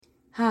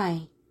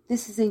Hi,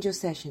 this is Angel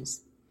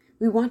Sessions.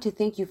 We want to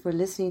thank you for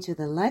listening to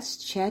the Let's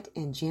Chat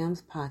and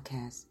Jams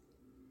podcast.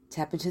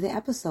 Tap into the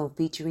episode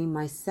featuring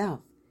myself,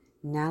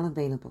 now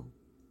available.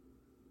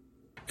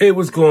 Hey,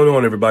 what's going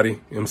on,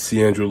 everybody?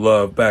 MC Andrew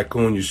Love back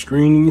on your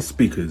screen and your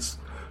speakers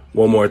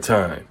one more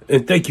time.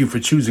 And thank you for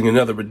choosing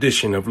another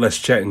edition of Let's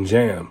Chat and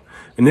Jam.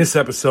 In this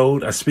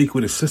episode, I speak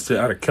with a sister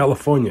out of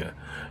California.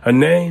 Her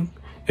name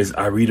is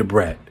Irita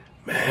Bratt.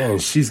 Man,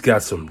 she's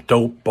got some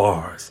dope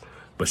bars.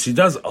 But she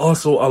does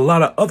also a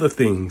lot of other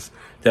things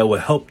that will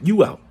help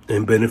you out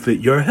and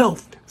benefit your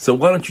health. So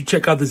why don't you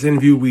check out this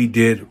interview we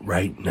did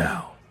right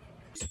now.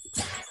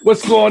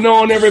 What's going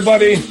on,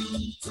 everybody?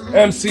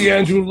 MC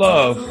Andrew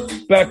Love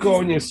back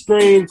on your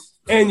screen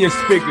and your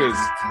speakers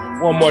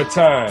one more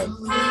time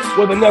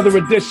with another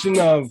edition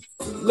of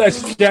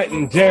Let's Chat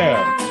and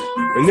Jam.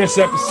 In this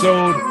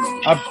episode,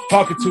 I'm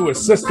talking to a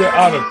sister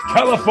out of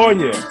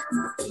California.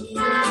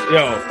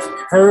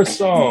 Her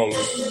song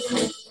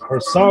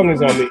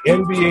is on the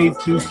NBA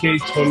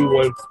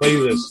 2K21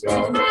 playlist,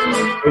 y'all.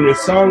 And the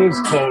song is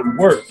called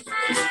Work.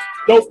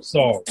 Dope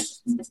song.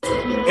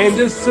 And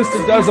this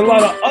sister does a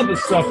lot of other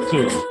stuff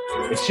too.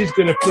 And she's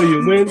going to fill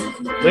you in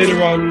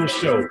later on in the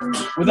show.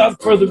 Without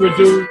further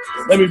ado,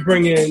 let me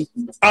bring in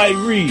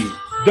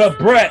Irita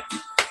Bratt.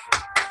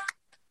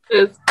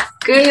 It's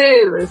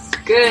good. It's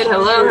good.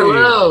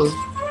 Hello.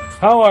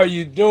 How are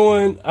you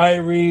doing,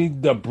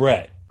 Irita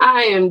Bratt?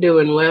 I am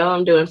doing well.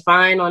 I'm doing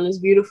fine on this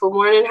beautiful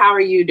morning. How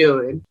are you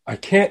doing? I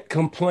can't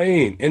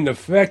complain. And the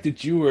fact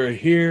that you are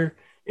here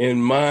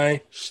in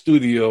my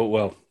studio,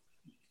 well,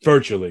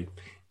 virtually,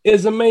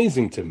 is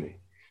amazing to me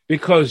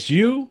because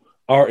you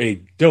are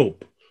a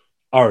dope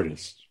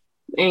artist.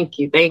 Thank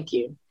you.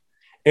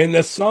 And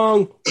the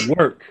song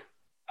Work,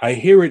 I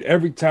hear it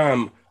every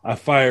time I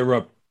fire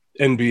up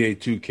NBA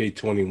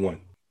 2K21.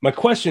 My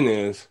question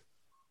is,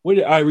 where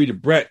did Irita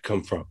Bratt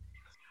come from?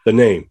 The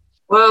name.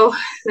 Well,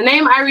 the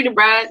name Irita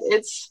Bratt,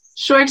 it's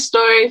short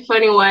story,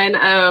 funny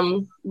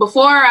one.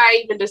 Before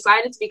I even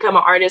decided to become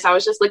an artist, I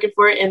was just looking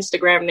for an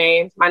Instagram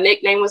name. My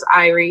nickname was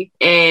Irie,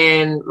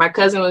 and my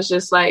cousin was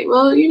just like,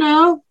 well, you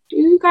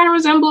kind of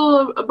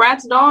resemble a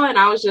Bratz doll. And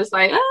I was just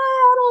like,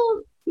 I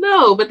don't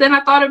know. But then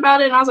I thought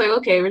about it, and I was like,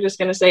 okay, we're just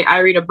going to say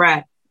Irita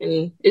Bratt.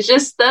 And it's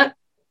just stuck.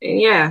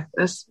 And yeah,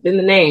 that's been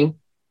the name.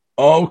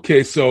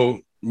 Okay, so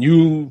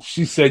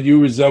she said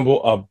you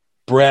resemble a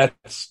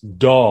Bratz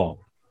doll.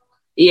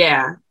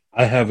 Yeah.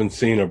 I haven't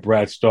seen a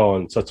Bratz doll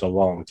in such a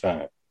long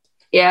time.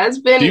 Yeah, it's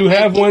been... Do you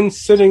have one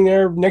sitting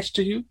there next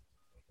to you?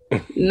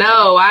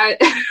 No, I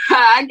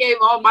gave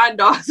all my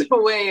dolls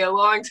away a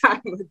long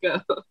time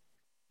ago.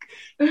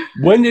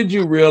 When did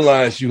you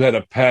realize you had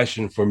a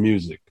passion for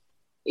music?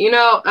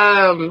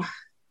 I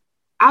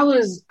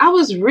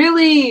was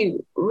really,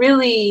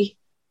 really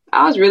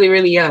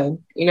young.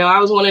 I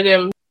was one of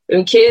them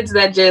kids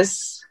that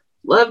just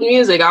loved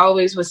music. I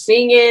always was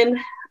singing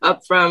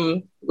up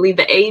from, I believe,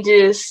 the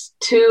ages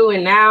 2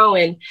 and now.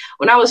 And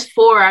when I was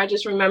 4, I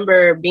just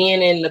remember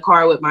being in the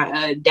car with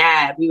my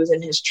dad. We was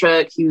in his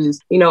truck. He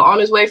was, on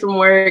his way from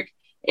work,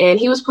 and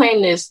he was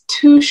playing this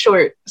Too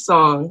Short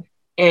song.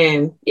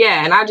 And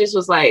yeah, and I just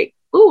was like,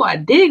 ooh, I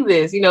dig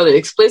this. The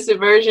explicit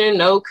version,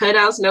 no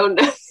cutouts, no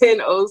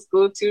nothing, old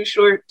school Too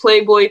Short,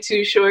 Playboy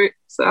Too Short.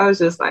 So I was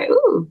just like,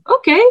 ooh,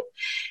 okay.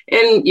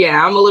 And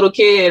yeah, I'm a little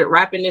kid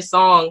rapping this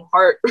song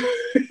heart,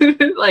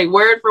 like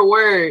word for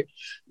word,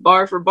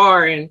 bar for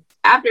bar. And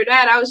after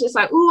that, I was just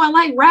like, ooh, I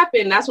like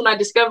rapping. That's when I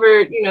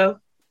discovered,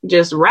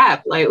 just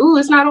rap. Like, ooh,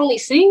 it's not only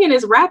singing,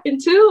 it's rapping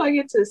too. I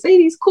get to say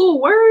these cool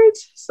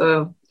words.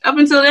 So up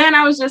until then,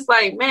 I was just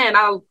like, man,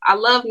 I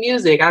love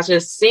music. I was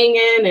just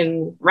singing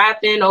and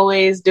rapping,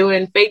 always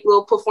doing fake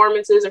little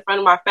performances in front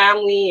of my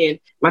family and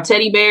my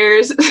teddy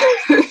bears.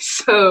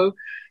 So,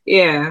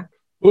 yeah.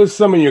 What's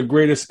some of your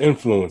greatest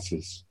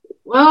influences?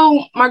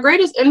 Well, my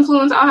greatest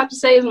influence, I'll have to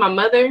say, is my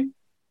mother.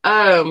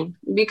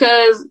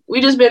 Because we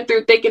just been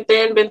through thick and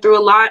thin, been through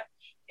a lot.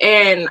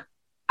 And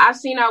I've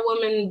seen our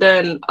woman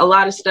done a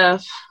lot of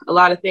stuff, a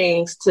lot of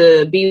things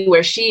to be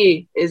where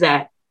she is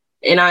at.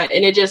 And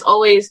it just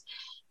always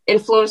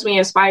influenced me,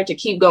 inspired to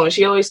keep going.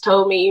 She always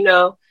told me,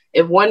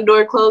 if one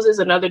door closes,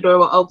 another door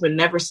will open.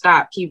 Never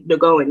stop. Keep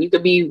going. You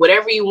could be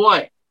whatever you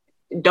want.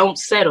 Don't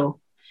settle.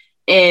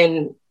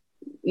 And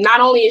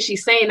not only is she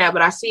saying that,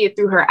 but I see it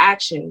through her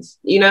actions,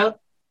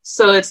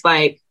 So it's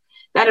like,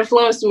 that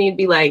influenced me to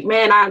be like,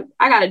 man, I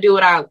got to do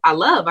what I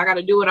love. I got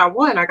to do what I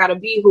want. I got to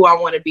be who I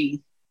want to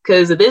be.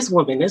 Because of this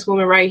woman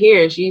right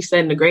here, she's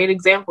setting a great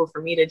example for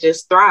me to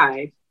just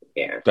thrive.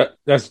 Yeah.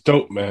 That's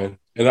dope, man.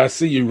 And I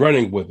see you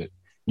running with it.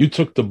 You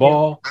took the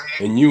ball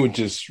and you were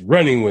just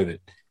running with it,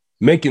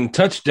 making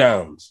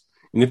touchdowns.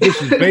 And if this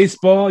was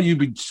baseball, you'd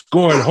be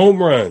scoring home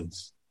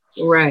runs.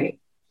 Right.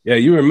 Yeah,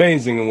 you're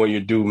amazing in what you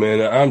do, man.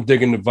 I'm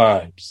digging the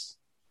vibes.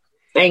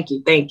 Thank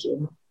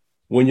you.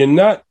 When you're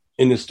not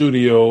in the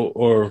studio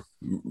or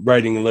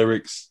writing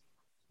lyrics,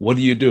 what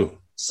do you do?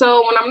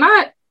 So when I'm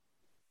not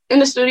in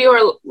the studio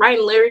or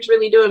writing lyrics,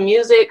 really doing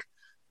music,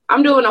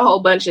 I'm doing a whole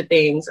bunch of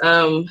things.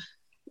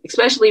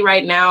 especially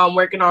right now, I'm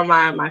working on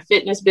my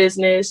fitness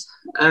business,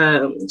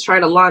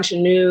 trying to launch a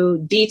new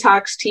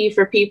detox tea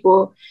for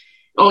people.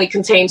 It only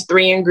contains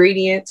 3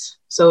 ingredients,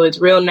 so it's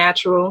real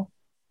natural.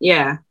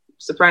 Yeah,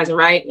 surprising,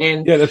 right?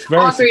 And yeah, that's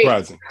very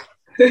surprising.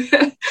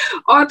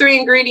 All 3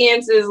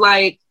 ingredients is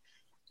like,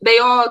 they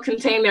all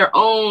contain their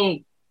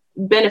own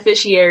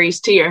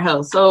beneficiaries to your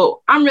health.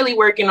 So I'm really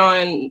working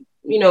on,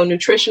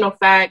 nutritional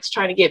facts,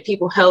 trying to get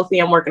people healthy.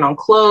 I'm working on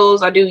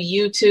clothes. I do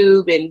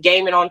YouTube and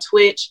gaming on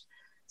Twitch.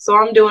 So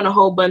I'm doing a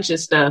whole bunch of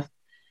stuff.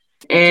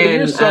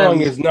 And so your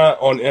song is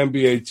not on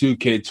NBA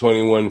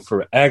 2K21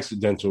 for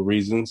accidental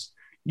reasons.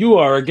 You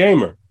are a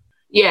gamer.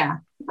 Yeah.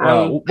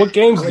 What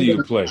games do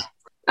you play?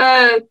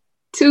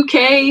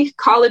 2K,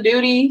 Call of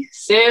Duty,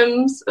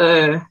 Sims,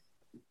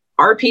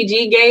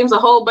 RPG games, a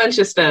whole bunch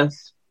of stuff.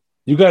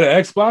 You got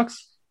an Xbox?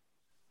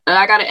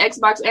 I got an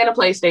Xbox and a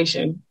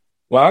PlayStation.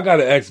 Well, I got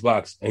an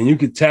Xbox, and you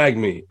could tag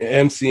me,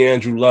 MC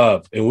Andrew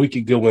Love, and we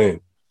could go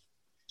in.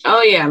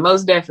 Oh, yeah,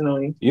 most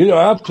definitely.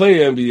 I play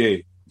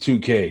NBA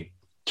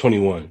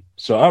 2K21,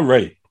 so I'm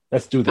ready.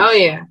 Let's do this. Oh,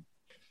 yeah.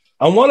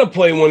 I want to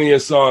play one of your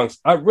songs.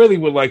 I really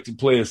would like to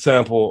play a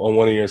sample on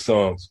one of your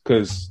songs,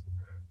 because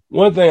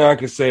one thing I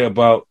could say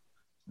about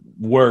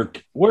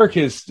work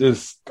is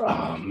just,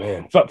 oh,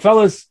 man.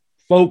 Fellas,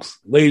 folks,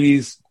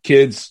 ladies,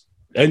 kids,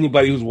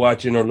 anybody who's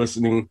watching or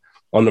listening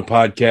on the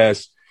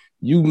podcast,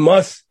 you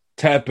must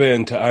tap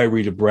into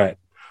Irie Da Brat.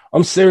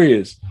 I'm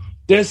serious.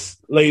 This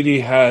lady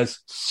has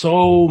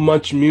so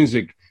much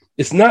music.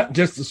 It's not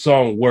just the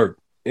song Work.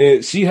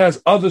 She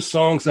has other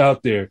songs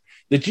out there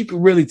that you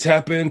can really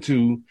tap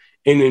into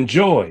and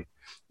enjoy.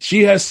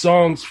 She has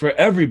songs for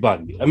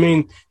everybody. I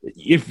mean,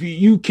 if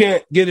you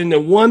can't get into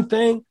one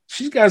thing,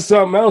 she's got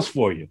something else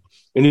for you.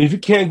 And if you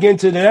can't get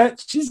into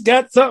that, she's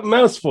got something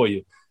else for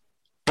you.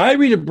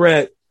 Irie Da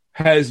Brat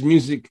has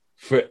music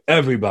for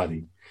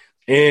everybody.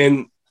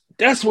 And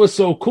that's what's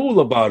so cool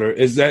about her,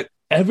 is that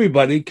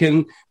everybody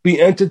can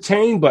be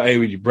entertained by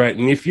Irie Da Brat.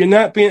 And if you're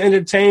not being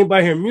entertained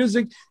by her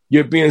music,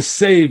 you're being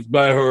saved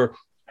by her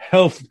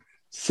health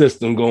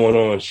system going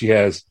on she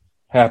has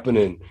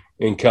happening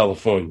in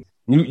California.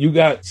 You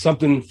got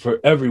something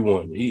for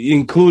everyone,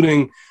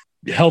 including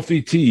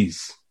healthy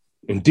teas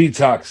and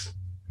detox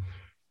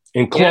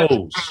and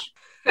clothes.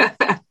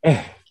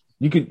 Yep.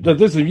 You could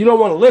listen. If you don't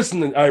want to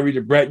listen to Irie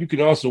Da Brat, you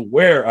can also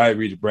wear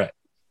Irie Da Brat.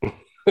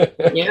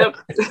 Yep.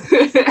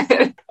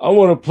 I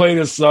want to play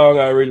this song,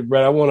 Irie Da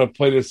Brat. I want to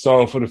play this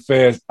song for the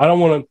fans. I'm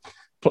going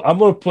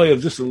to play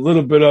just a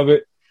little bit of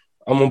it.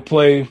 I'm going to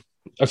play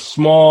a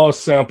small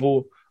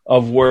sample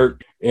of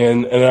Work,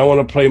 and I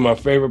want to play my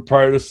favorite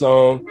part of the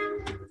song.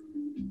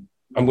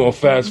 I'm going to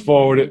fast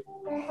forward it.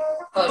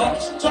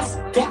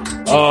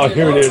 Oh,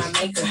 here it is.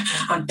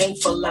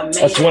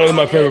 That's one of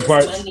my favorite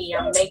parts. She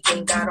said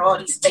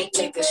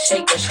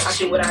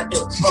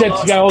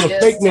she got all the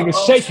fake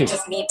niggas shaking.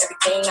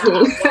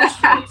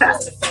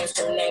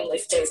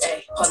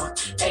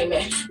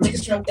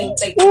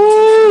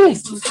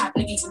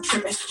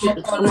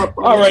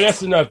 All right,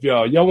 that's enough,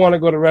 y'all. Y'all want to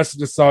go the rest of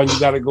the song, you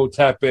got to go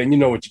tap in. You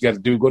know what you got to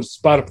do. Go to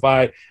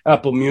Spotify,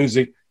 Apple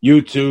Music,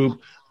 YouTube.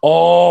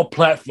 All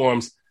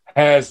platforms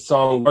has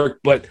song Work,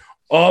 but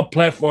all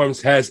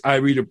platforms has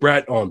Irie Da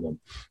Brat on them.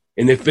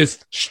 And if it's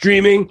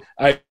streaming,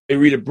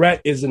 Irie Da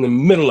Brat is in the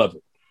middle of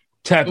it.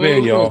 Tap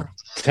in, y'all.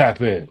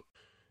 Tap in.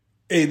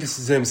 Hey, this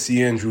is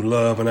MC Andrew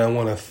Love, and I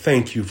want to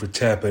thank you for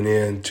tapping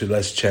in to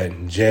Let's Chat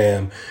and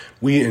Jam.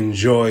 We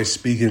enjoy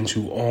speaking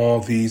to all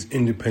these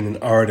independent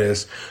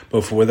artists,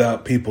 but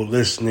without people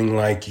listening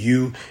like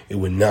you, it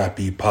would not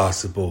be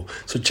possible.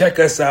 So check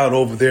us out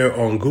over there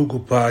on Google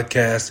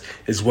Podcasts,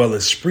 as well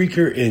as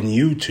Spreaker and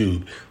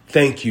YouTube.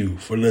 Thank you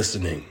for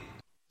listening.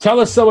 Tell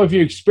us some of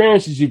your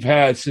experiences you've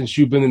had since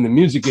you've been in the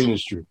music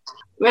industry.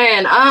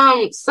 Man,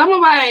 some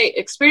of my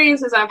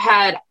experiences I've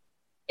had,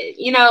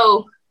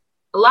 a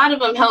lot of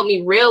them helped me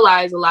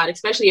realize a lot,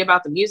 especially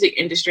about the music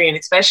industry and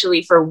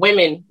especially for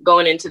women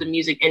going into the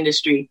music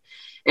industry.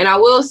 And I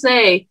will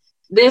say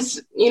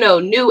this,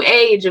 new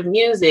age of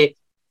music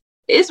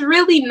is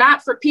really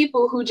not for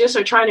people who just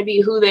are trying to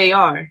be who they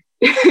are.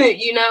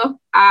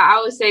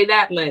 I would say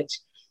that much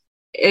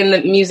in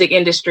the music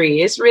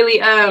industry. It's really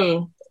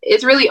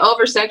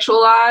over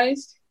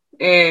sexualized.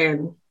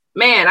 And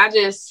man,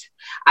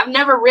 I've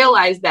never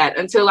realized that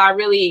until I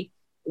really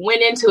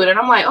went into it, and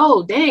I'm like,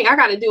 oh dang, I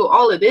got to do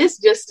all of this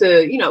just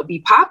to be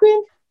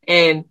popping.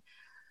 And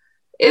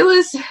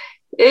it's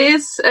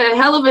a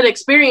hell of an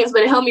experience,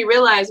 but it helped me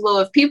realize, well,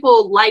 if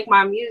people like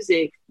my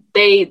music,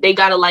 they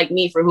gotta like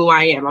me for who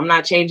I am. I'm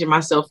not changing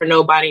myself for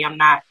nobody. I'm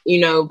not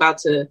about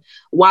to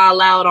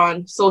wild out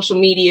on social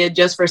media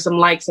just for some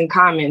likes and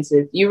comments.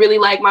 If you really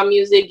like my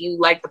music, you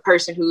like the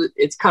person who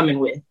it's coming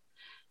with.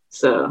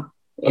 So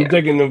yeah. I'm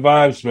taking the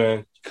vibes,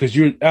 man, because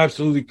you're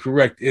absolutely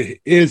correct.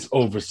 It is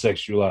over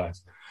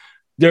sexualized.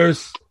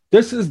 This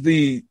is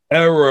the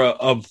era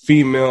of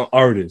female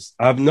artists.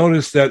 I've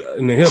noticed that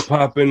in the hip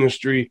hop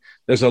industry,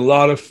 there's a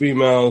lot of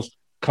females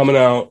coming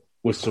out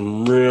with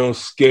some real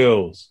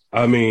skills.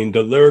 I mean,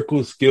 the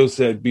lyrical skill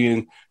set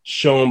being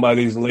shown by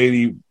these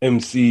lady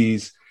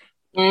MCs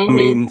I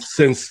mean,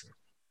 since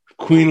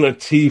Queen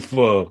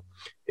Latifah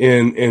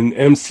and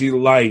MC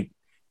Lyte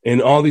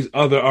and all these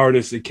other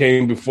artists that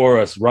came before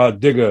us, Rod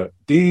Digger,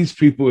 these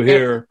people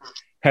here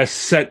has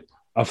set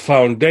a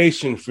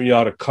foundation for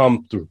y'all to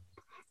come through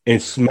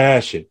and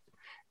smash it.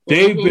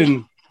 They've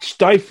been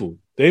stifled.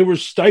 They were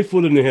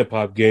stifled in the hip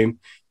hop game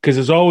because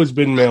it's always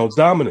been male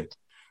dominant.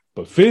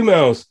 But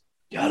females,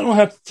 y'all don't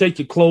have to take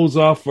your clothes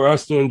off for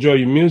us to enjoy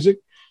your music.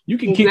 You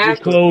can keep your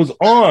clothes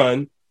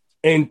on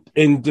and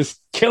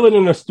just kill it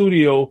in the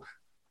studio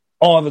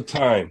all the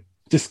time.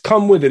 Just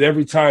come with it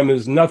every time.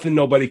 There's nothing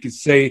nobody can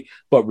say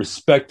but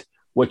respect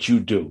what you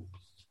do.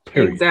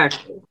 Period.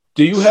 Exactly.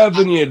 Do you have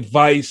any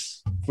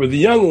advice for the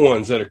young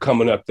ones that are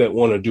coming up that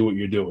want to do what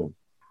you're doing?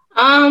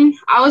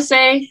 I would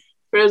say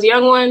for those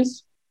young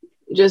ones,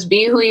 just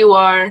be who you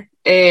are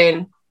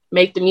and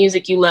make the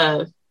music you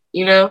love,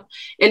 you know,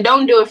 and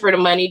don't do it for the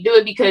money. Do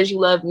it because you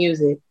love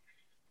music.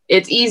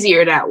 It's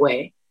easier that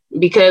way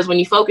because when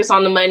you focus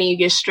on the money, you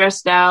get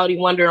stressed out.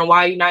 You're wondering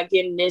why you're not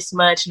getting this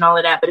much and all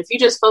of that. But if you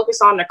just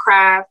focus on the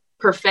craft,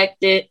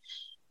 perfect it,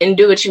 and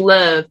do what you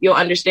love, you'll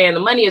understand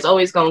the money is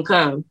always going to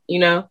come. You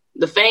know,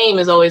 the fame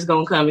is always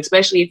going to come,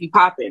 especially if you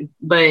popping.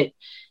 But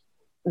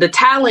the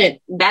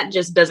talent, that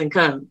just doesn't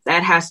come.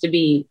 That has to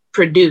be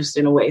produced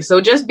in a way.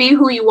 So just be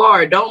who you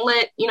are. Don't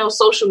let, you know,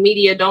 social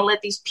media, don't let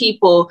these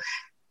people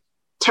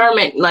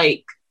torment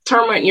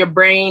your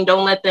brain.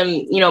 Don't let them,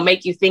 you know,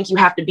 make you think you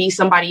have to be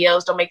somebody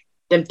else. Don't make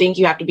them think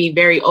you have to be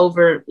very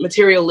over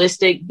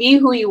materialistic. Be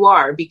who you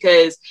are,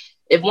 because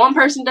if one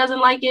person doesn't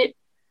like it,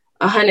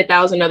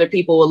 100,000 other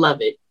people will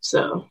love it.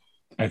 So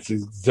that's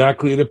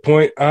exactly the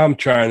point I'm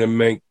trying to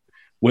make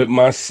with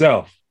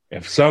myself.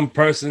 If some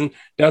person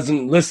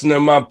doesn't listen to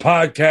my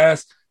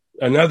podcast,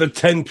 another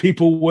 10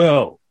 people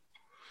will.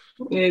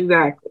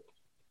 Exactly.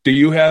 Do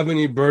you have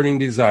any burning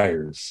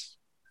desires?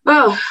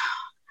 Oh,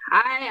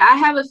 I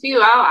have a few.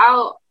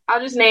 I'll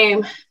just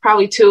name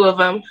probably two of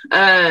them.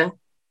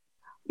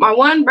 My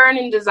one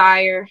burning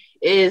desire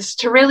is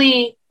to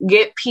really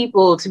get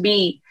people to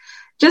be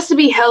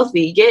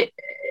healthy. Get,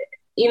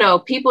 you know,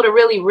 people to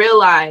really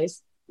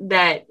realize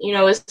that, you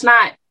know, it's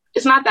not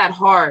that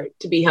hard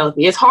to be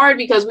healthy. It's hard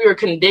because we were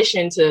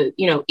conditioned to,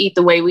 you know, eat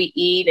the way we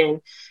eat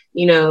and,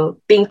 you know,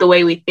 think the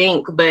way we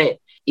think, but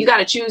you got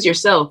to choose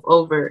yourself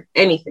over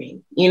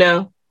anything, you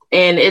know,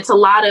 and it's a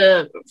lot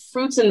of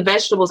fruits and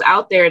vegetables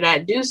out there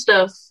that do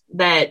stuff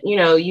that, you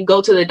know, you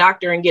go to the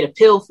doctor and get a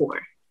pill for.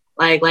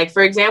 Like,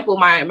 for example,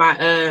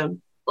 my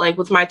like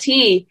with my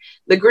tea,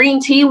 the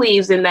green tea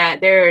leaves in that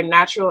they're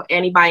natural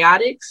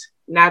antibiotics,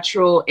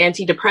 natural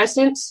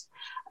antidepressants.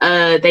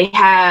 They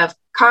have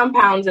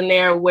compounds in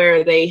there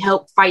where they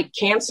help fight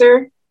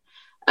cancer.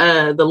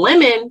 The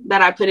lemon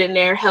that I put in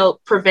there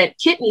help prevent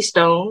kidney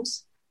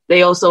stones.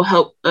 They also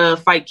help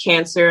fight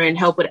cancer and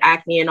help with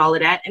acne and all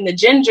of that. And the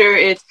ginger,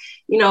 it's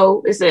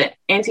an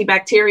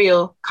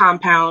antibacterial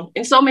compound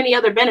and so many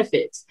other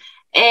benefits.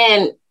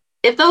 And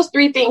if those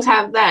three things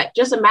have that,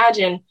 just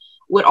imagine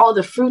what all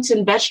the fruits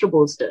and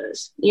vegetables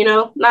does. You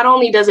know, not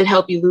only does it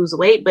help you lose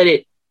weight, but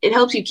it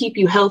helps you keep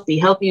you healthy,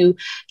 help you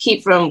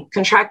keep from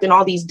contracting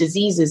all these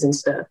diseases and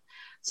stuff.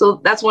 So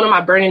that's one of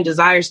my burning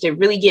desires, to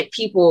really get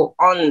people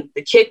on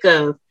the kick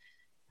of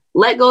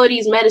let go of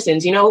these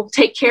medicines, you know,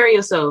 take care of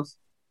yourself,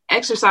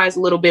 exercise a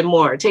little bit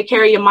more, take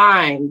care of your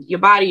mind, your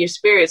body, your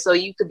spirit, so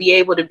you could be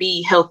able to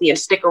be healthy and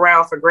stick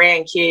around for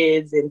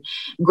grandkids and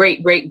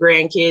great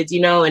grandkids,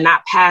 you know, and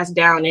not pass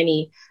down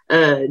any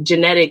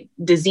genetic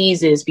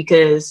diseases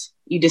because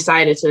you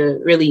decided to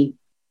really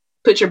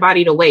put your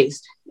body to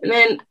waste. And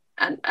then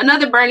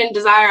another burning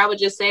desire I would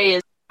just say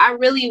is I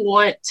really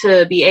want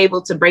to be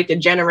able to break a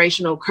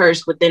generational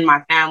curse within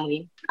my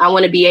family. I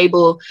want to be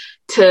able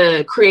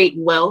to create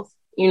wealth,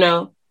 you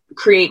know,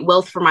 create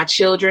wealth for my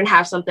children,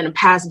 have something to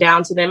pass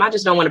down to them. I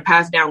just don't want to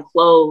pass down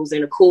clothes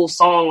and a cool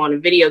song on a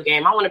video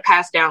game. I want to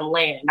pass down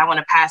land. I want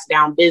to pass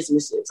down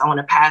businesses. I want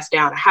to pass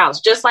down a house,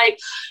 just like,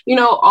 you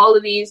know, all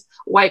of these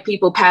white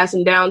people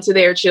passing down to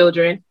their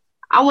children.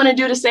 I want to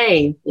do the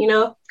same, you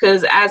know,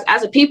 because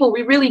as a people,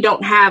 we really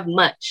don't have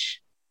much.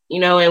 You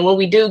know, and when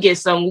we do get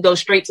some, we go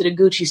straight to the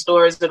Gucci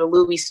stores or the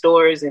Louis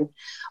stores and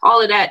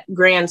all of that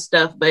grand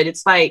stuff. But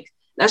it's like,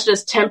 that's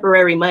just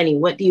temporary money.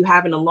 What do you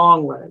have in the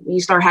long run? When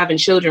you start having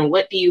children,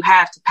 what do you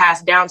have to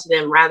pass down to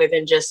them rather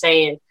than just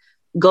saying,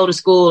 go to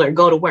school or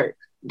go to work?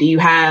 Do you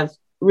have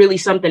really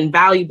something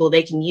valuable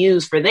they can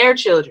use for their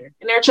children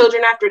and their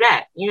children after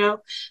that, you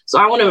know? So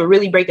I want to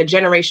really break a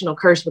generational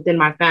curse within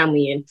my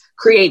family and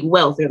create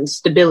wealth and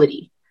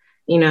stability,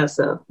 you know?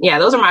 So yeah,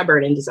 those are my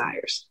burning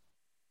desires.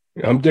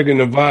 I'm digging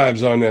the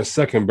vibes on that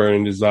second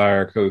burning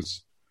desire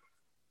because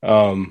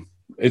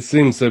it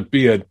seems to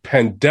be a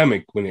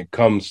pandemic when it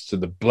comes to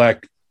the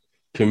Black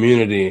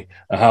community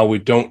and how we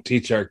don't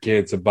teach our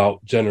kids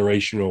about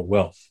generational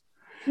wealth.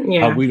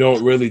 Yeah. How we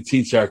don't really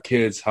teach our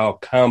kids how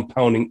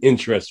compounding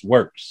interest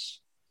works.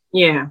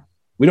 Yeah.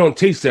 We don't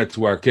teach that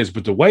to our kids,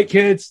 but the white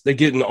kids, they're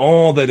getting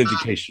all that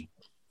education.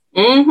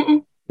 Mm-hmm.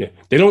 Yeah.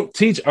 They don't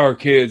teach our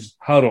kids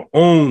how to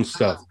own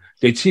stuff.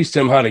 They teach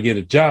them how to get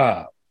a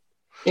job.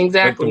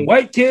 Exactly. But the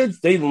white kids,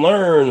 they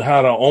learn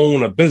how to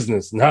own a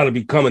business and how to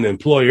become an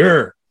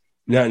employer,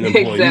 not an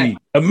employee. Exactly.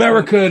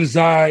 America, it is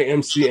I,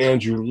 MC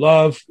Andrew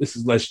Love. This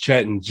is Let's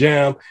Chat and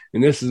Jam.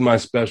 And this is my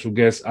special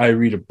guest,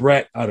 Irita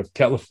Bratt out of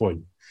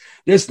California.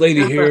 This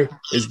lady here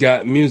has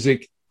got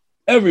music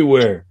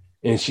everywhere,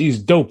 and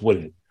she's dope with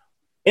it.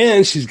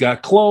 And she's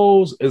got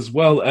clothes as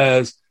well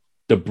as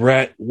the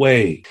Bratt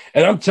way.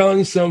 And I'm telling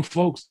you some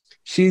folks,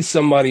 she's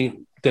somebody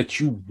that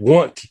you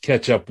want to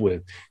catch up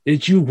with,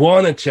 that you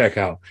want to check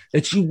out,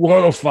 that you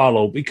want to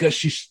follow, because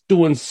she's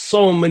doing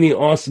so many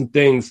awesome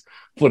things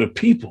for the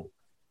people.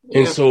 Yeah.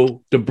 And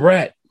so the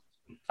Bratt,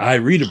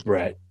 Irita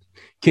Bratt,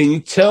 can you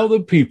tell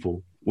the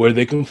people where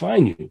they can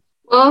find you?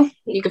 Well,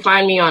 you can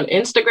find me on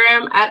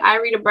Instagram at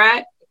Irita Bratt.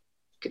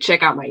 You can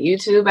check out my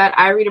YouTube at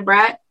Irita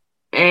Bratt.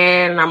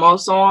 And I'm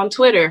also on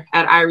Twitter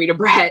at Irita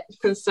Bratt.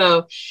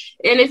 So,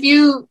 and if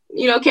you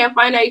can't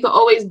find that, you can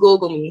always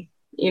Google me.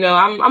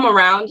 I'm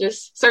around.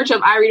 Just search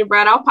up Irita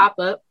Bratt. I'll pop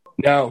up.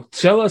 Now,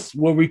 tell us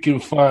where we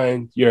can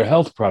find your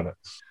health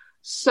products.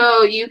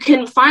 So you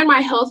can find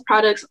my health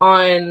products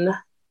on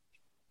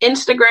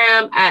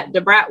Instagram at The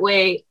Bratt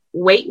Way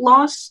Weight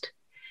Loss.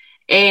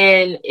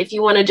 And if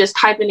you want to just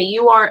type in the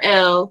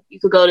URL, you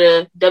could go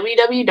to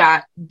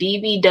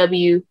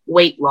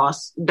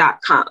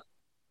www.dbwweightloss.com.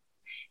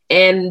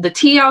 And the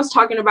tea I was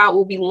talking about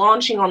will be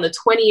launching on the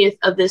 20th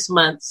of this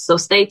month. So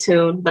stay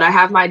tuned. But I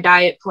have my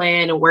diet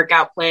plan and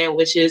workout plan,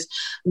 which is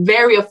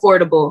very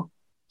affordable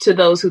to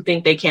those who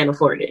think they can't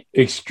afford it.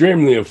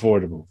 Extremely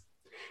affordable.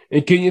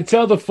 And can you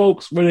tell the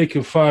folks where they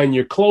can find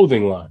your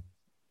clothing line?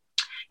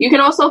 You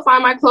can also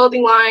find my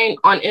clothing line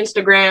on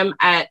Instagram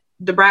at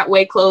The Bratt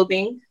Way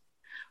Clothing.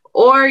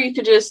 Or you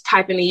could just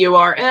type in the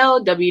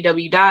URL,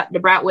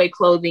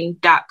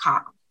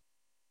 www.thebratwayclothing.com.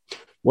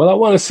 Well, I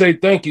want to say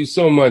thank you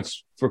so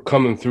much for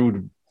coming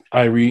through,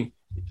 Irie.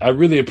 I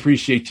really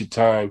appreciate your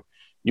time.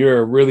 You're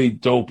a really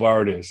dope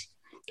artist.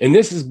 And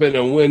this has been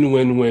a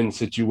win-win-win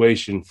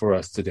situation for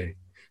us today.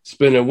 It's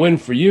been a win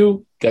for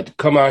you. Got to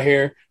come out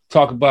here,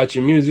 talk about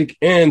your music,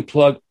 and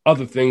plug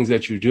other things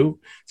that you do.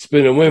 It's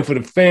been a win for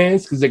the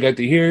fans because they got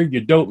to hear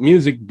your dope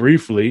music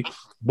briefly,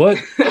 but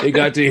they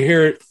got to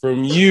hear it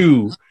from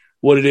you,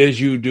 what it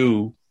is you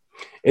do.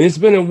 And it's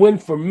been a win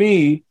for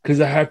me because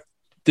I have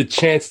the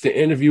chance to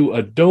interview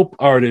a dope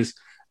artist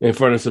in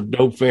front of some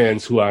dope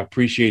fans who I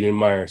appreciate and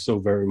admire so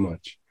very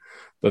much.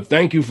 But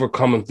thank you for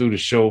coming through the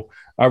show.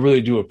 I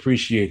really do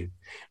appreciate it.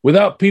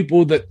 Without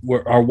people that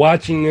are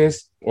watching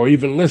this or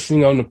even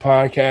listening on the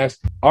podcast,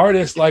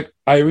 artists like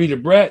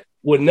Irita Bratt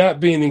would not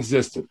be in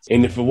existence.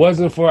 And if it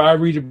wasn't for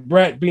Irita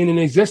Bratt being in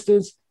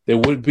existence, there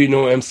would be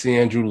no MC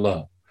Andrew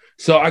Love.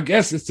 So I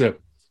guess it's a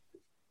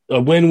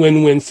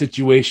win-win-win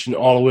situation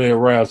all the way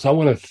around. So I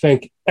want to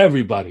thank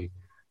everybody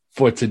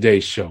for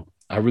today's show.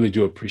 I really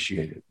do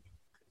appreciate it.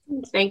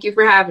 Thank you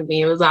for having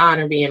me. It was an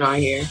honor being on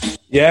here.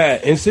 Yeah,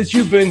 and since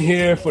you've been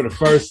here for the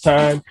first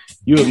time,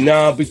 you have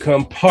now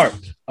become part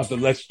of the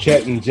Let's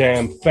Chat and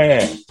Jam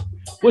fam,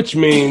 which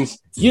means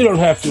you don't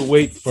have to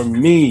wait for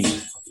me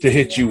to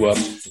hit you up.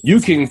 You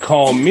can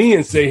call me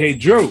and say, hey,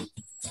 Drew,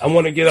 I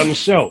want to get on the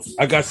show.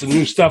 I got some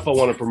new stuff I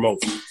want to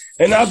promote.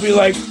 And I'll be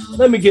like,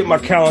 let me get my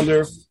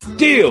calendar.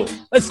 Deal.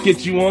 Let's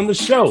get you on the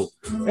show.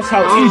 That's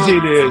how easy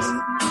it is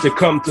to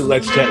come to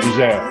Let's Chat and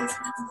Jam.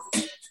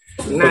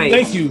 Nice. But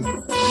thank you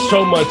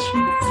so much.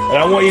 And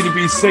I want you to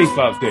be safe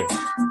out there.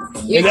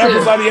 You and too.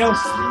 Everybody else,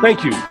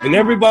 thank you. And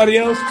everybody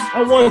else,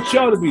 I want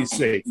y'all to be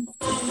safe.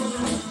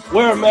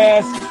 Wear a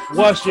mask,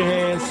 wash your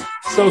hands,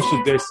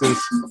 social distance.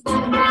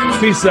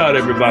 Peace out,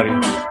 everybody.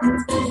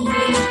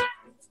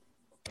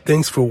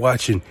 Thanks for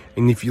watching.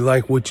 And if you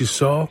like what you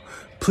saw,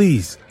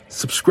 please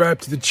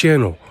subscribe to the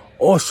channel.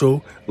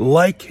 Also,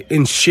 like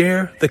and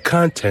share the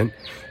content,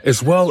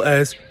 as well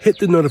as hit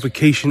the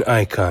notification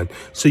icon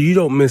so you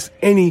don't miss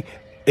A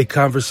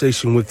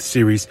Conversation with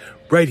series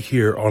right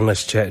here on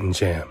Let's Chat and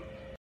Jam.